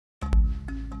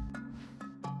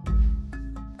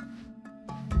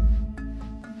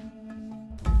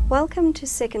Welcome to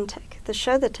Second Take, the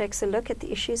show that takes a look at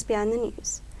the issues behind the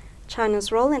news. China's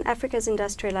role in Africa's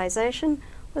industrialization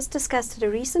was discussed at a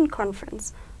recent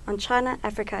conference on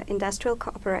China-Africa industrial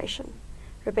cooperation.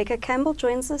 Rebecca Campbell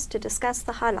joins us to discuss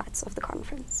the highlights of the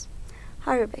conference.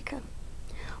 Hi, Rebecca.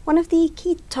 One of the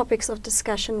key topics of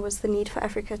discussion was the need for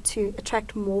Africa to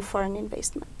attract more foreign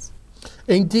investments.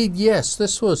 Indeed, yes.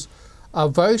 This was a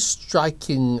very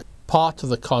striking part of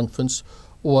the conference,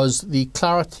 was the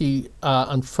clarity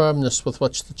and firmness with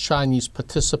which the Chinese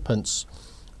participants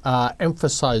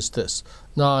emphasized this.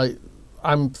 Now,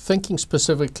 I'm thinking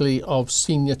specifically of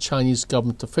senior Chinese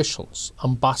government officials,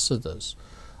 ambassadors,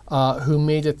 who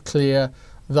made it clear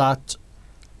that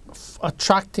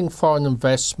attracting foreign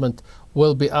investment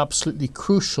will be absolutely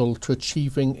crucial to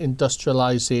achieving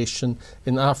industrialization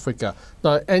in Africa.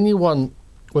 Now, anyone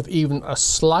with even a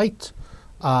slight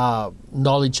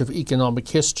knowledge of economic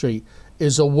history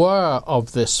is aware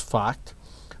of this fact,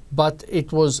 but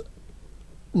it was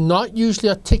not usually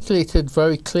articulated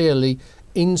very clearly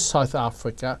in South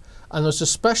Africa, and was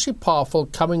especially powerful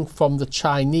coming from the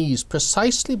Chinese,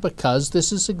 precisely because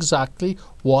this is exactly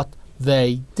what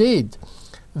they did.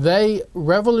 They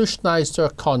revolutionized their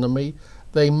economy.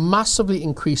 They massively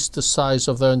increased the size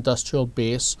of their industrial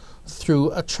base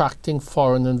through attracting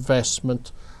foreign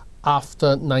investment after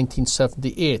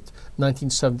 1978.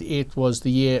 1978 was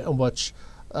the year in which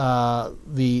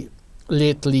the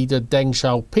late leader Deng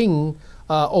Xiaoping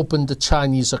opened the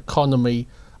Chinese economy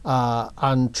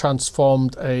and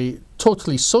transformed a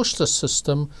totally socialist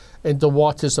system into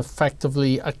what is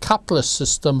effectively a capitalist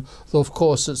system, though of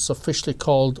course it's officially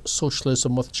called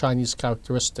socialism with Chinese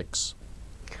characteristics.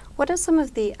 What are some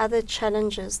of the other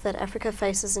challenges that Africa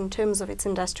faces in terms of its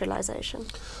industrialization?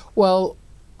 Well,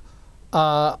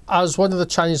 as one of the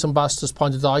Chinese ambassadors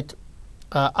pointed out,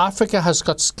 Africa has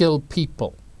got skilled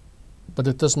people, but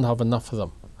it doesn't have enough of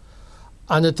them.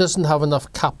 And it doesn't have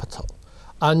enough capital.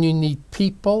 And you need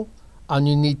people and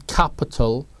you need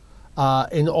capital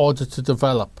in order to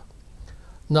develop.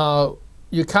 Now,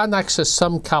 you can access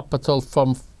some capital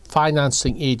from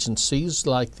financing agencies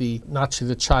like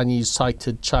naturally the Chinese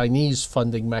cited Chinese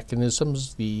funding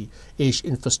mechanisms, the Asia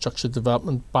Infrastructure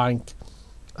Development Bank,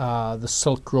 the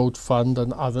Silk Road Fund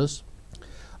and others.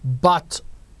 But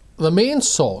the main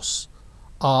source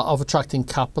of attracting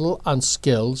capital and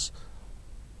skills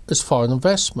is foreign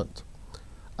investment.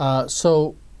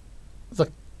 So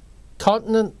the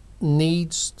continent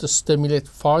needs to stimulate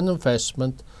foreign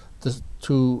investment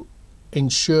to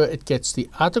ensure it gets the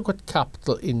adequate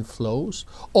capital inflows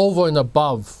over and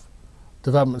above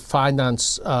development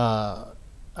finance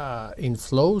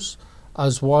inflows.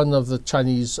 As one of the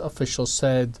Chinese officials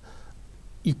said,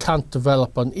 you can't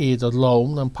develop on aid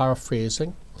alone. I'm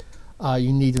paraphrasing.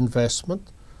 You need investment.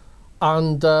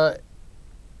 And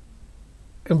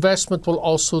investment will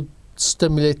also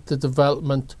stimulate the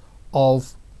development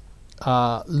of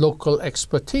local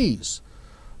expertise,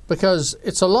 because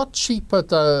it's a lot cheaper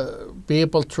to be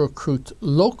able to recruit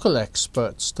local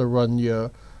experts to run your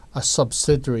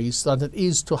subsidiaries than it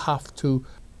is to have to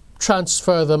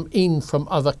transfer them in from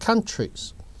other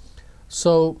countries.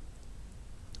 So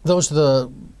those are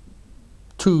the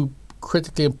two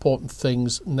critically important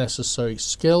things necessary: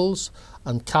 skills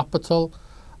and capital.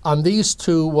 And these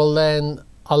two will then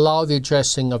allow the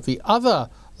addressing of the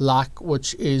other lack,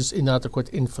 which is inadequate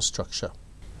infrastructure.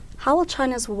 How will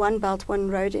China's One Belt, One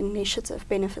Road initiative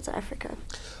benefit Africa?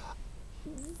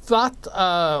 That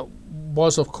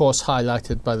was, of course,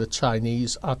 highlighted by the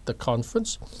Chinese at the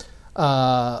conference.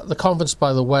 The conference,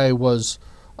 by the way, was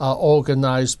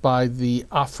organized by the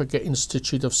Africa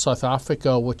Institute of South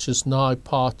Africa, which is now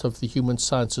part of the Human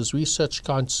Sciences Research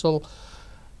Council,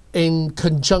 in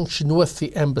conjunction with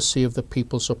the Embassy of the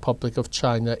People's Republic of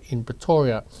China in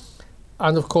Pretoria.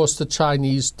 And of course, the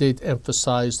Chinese did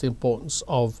emphasize the importance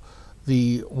of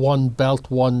the One Belt,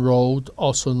 One Road,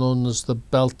 also known as the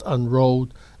Belt and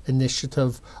Road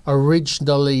Initiative,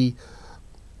 originally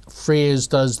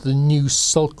phrased as the New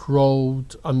Silk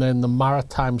Road and then the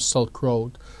Maritime Silk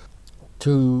Road.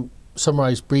 To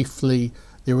summarize briefly,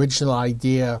 the original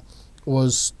idea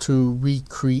was to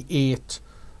recreate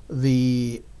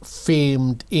the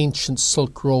famed ancient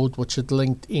Silk Road, which had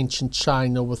linked ancient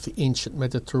China with the ancient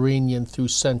Mediterranean through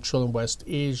Central and West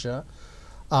Asia,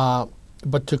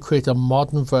 but to create a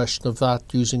modern version of that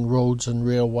using roads and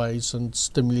railways and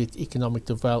stimulate economic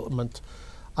development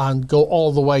and go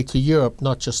all the way to Europe,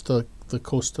 not just the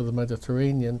coast of the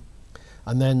Mediterranean.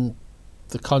 And then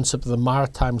the concept of the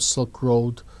Maritime Silk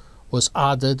Road was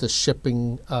added, a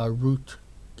shipping route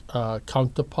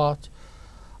counterpart.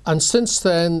 And since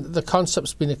then, the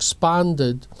concept's been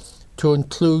expanded to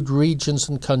include regions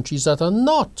and countries that are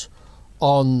not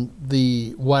on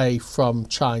the way from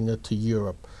China to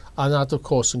Europe. And that, of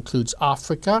course, includes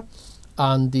Africa,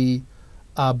 and the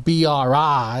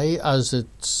BRI, as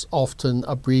it's often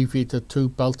abbreviated to,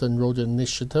 Belt and Road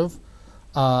Initiative,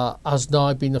 has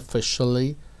now been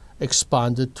officially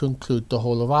expanded to include the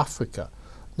whole of Africa.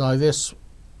 Now, this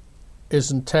is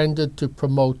intended to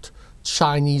promote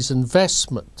Chinese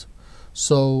investment.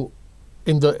 So,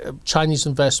 in the Chinese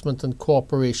investment and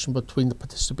cooperation between the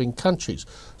participating countries.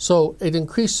 So, it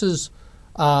increases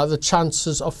the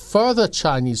chances of further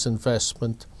Chinese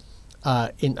investment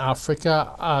in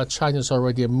Africa. China is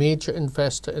already a major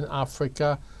investor in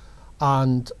Africa,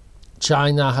 and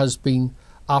China has been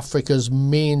Africa's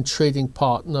main trading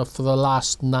partner for the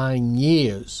last 9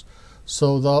 years.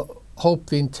 So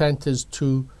the intent is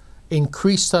to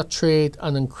increase that trade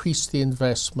and increase the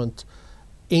investment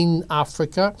in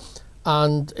Africa.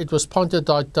 And it was pointed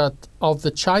out that of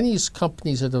the Chinese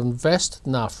companies that have invested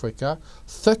in Africa,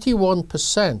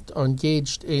 31% are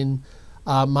engaged in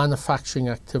manufacturing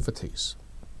activities.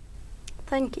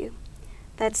 Thank you.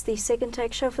 That's the Second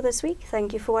Take show for this week.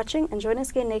 Thank you for watching, and join us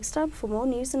again next time for more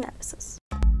news analysis.